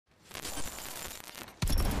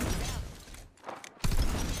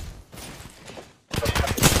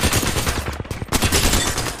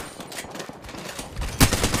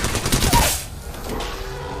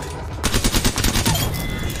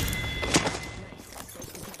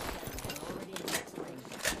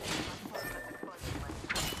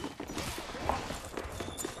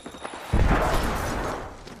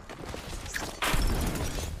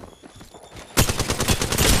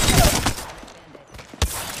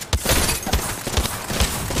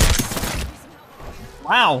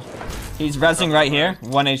Wow. He's rezzing right here.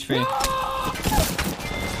 1 HP.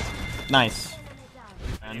 Nice.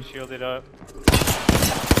 You shielded up.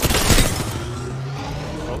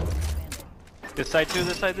 Oh. This side too,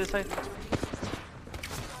 this side, this side.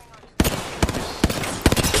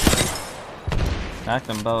 Back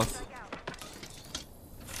them both.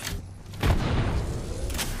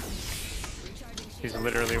 He's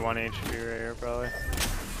literally 1 HP right here, probably.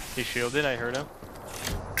 He shielded, I heard him.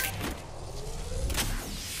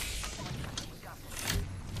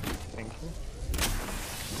 Thank you.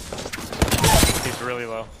 He's really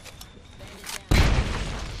low.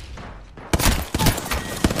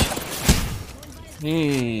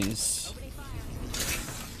 Jeez.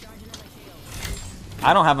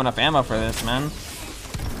 I don't have enough ammo for this, man.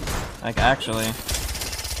 Like, actually.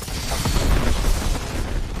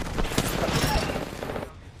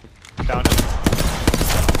 Down him.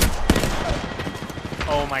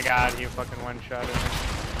 Oh my god, he fucking one-shotted me.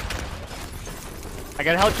 I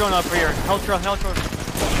got a health drone up here. Health drone, health drone.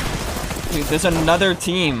 Dude, there's another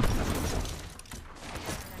team.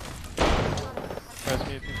 Press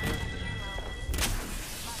me if you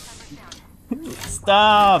can.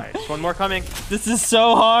 Stop. Nice. One more coming. This is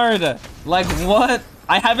so hard. Like, what?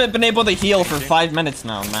 I haven't been able to heal for 5 minutes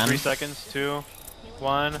now, man. 3 seconds, 2,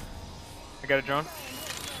 1. I got a drone.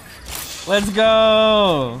 Let's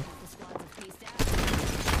go.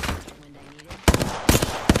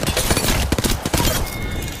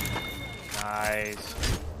 Nice.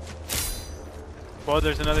 Well,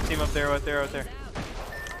 there's another team up there, out there, out there.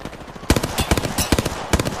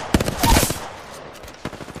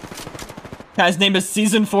 Guy's name is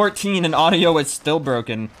Season 14 and audio is still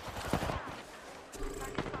broken.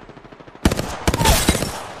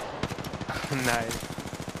 Nice.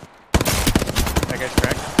 That guy's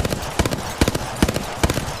cracked.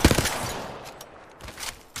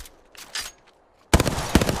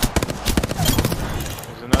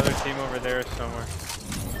 There's another team over there somewhere.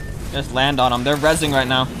 Just land on them. They're rezzing right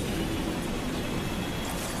now.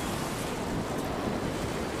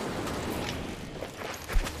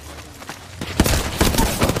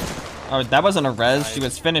 Oh, that wasn't a res. Nice. She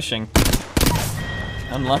was finishing.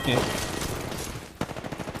 Unlucky.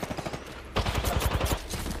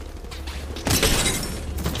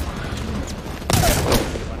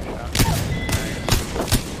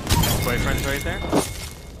 Boyfriend's right there.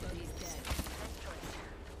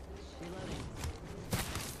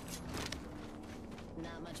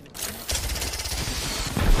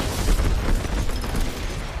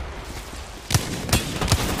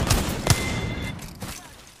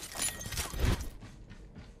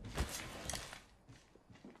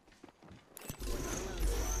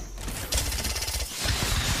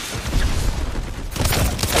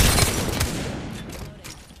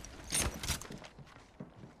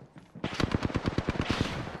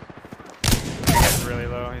 Really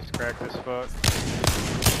low, he's cracked as fuck.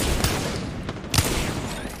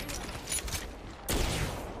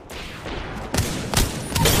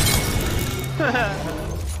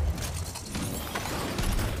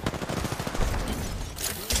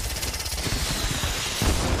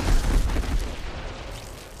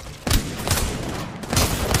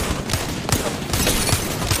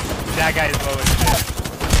 That guy is low as shit.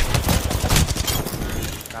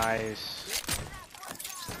 Nice.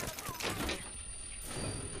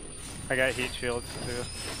 I got heat shields too.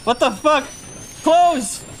 What the fuck?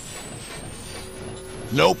 Close!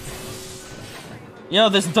 Nope. Yo,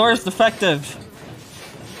 this door is defective.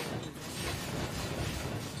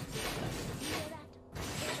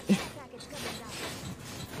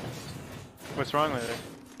 What's wrong with it?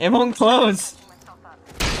 It won't close.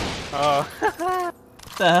 Oh.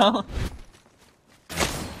 What the hell?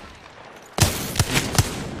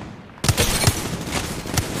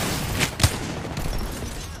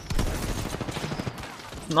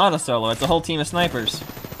 It's not a solo, it's a whole team of snipers.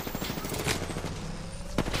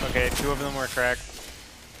 Okay, 2 of them were cracked.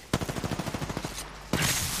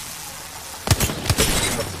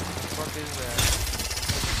 What the fuck is that?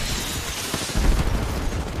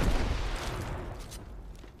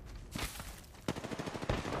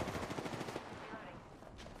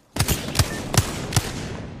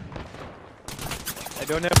 I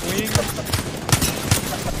don't have wings.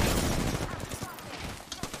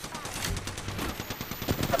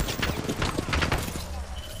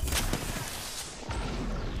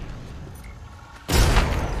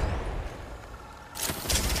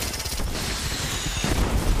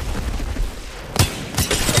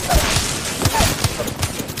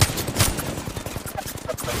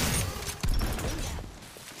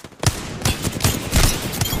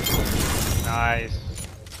 Nice.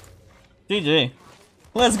 GG.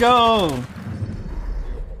 Let's go!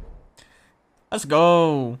 Let's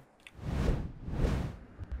go.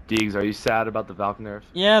 Deegs, are you sad about the Valk nerf?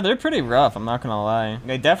 Yeah, they're pretty rough, I'm not gonna lie.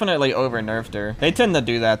 They definitely over-nerfed her. They tend to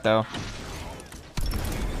do that, though.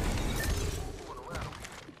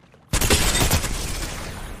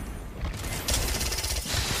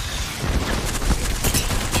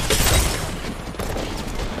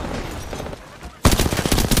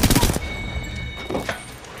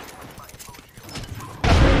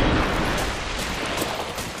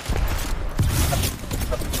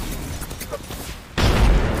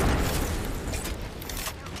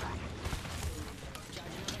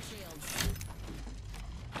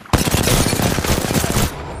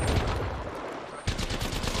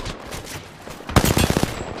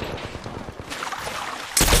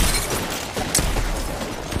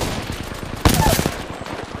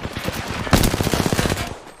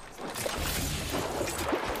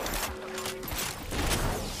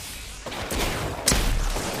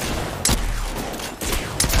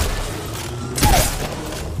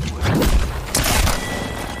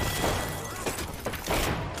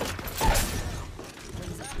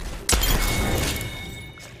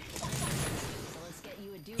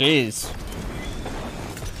 Jeez.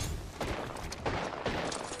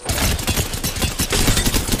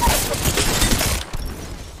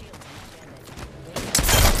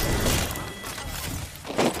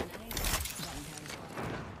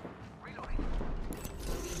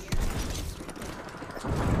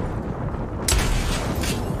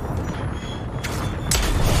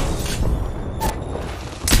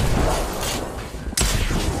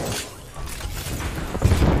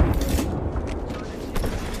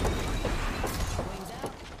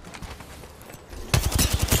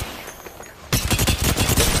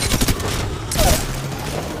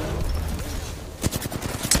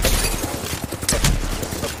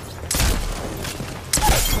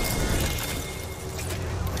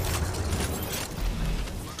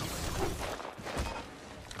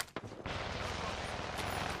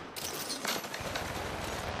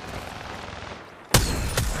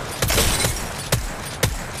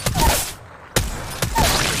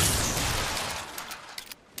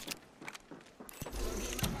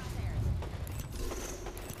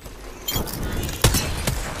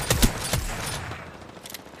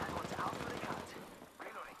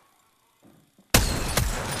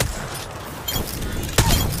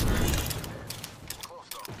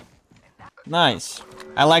 Nice.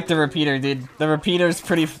 I like the repeater, dude. The repeater's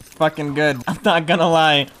pretty fucking good. I'm not gonna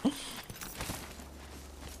lie.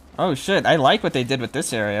 Oh shit, I like what they did with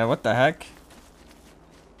this area. What the heck?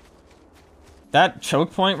 That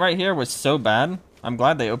choke point right here was so bad. I'm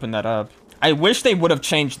glad they opened that up. I wish they would have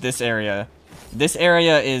changed this area. This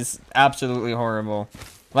area is absolutely horrible.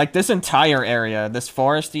 Like this entire area. This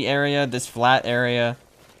foresty area, this flat area.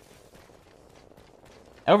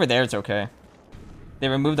 Over there it's okay. They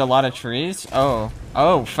removed a lot of trees? Oh.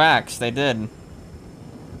 Oh, facts, they did.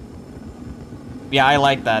 Yeah, I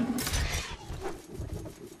like that.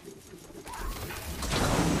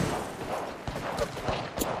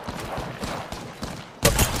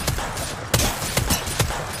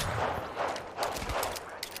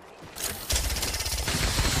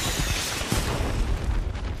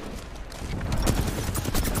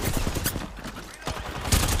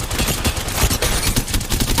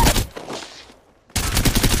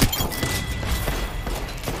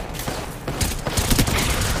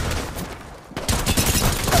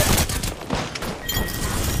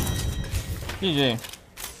 GG.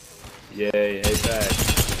 Yay, Apex.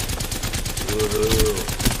 Woohoo.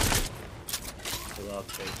 I love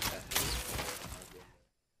Apex.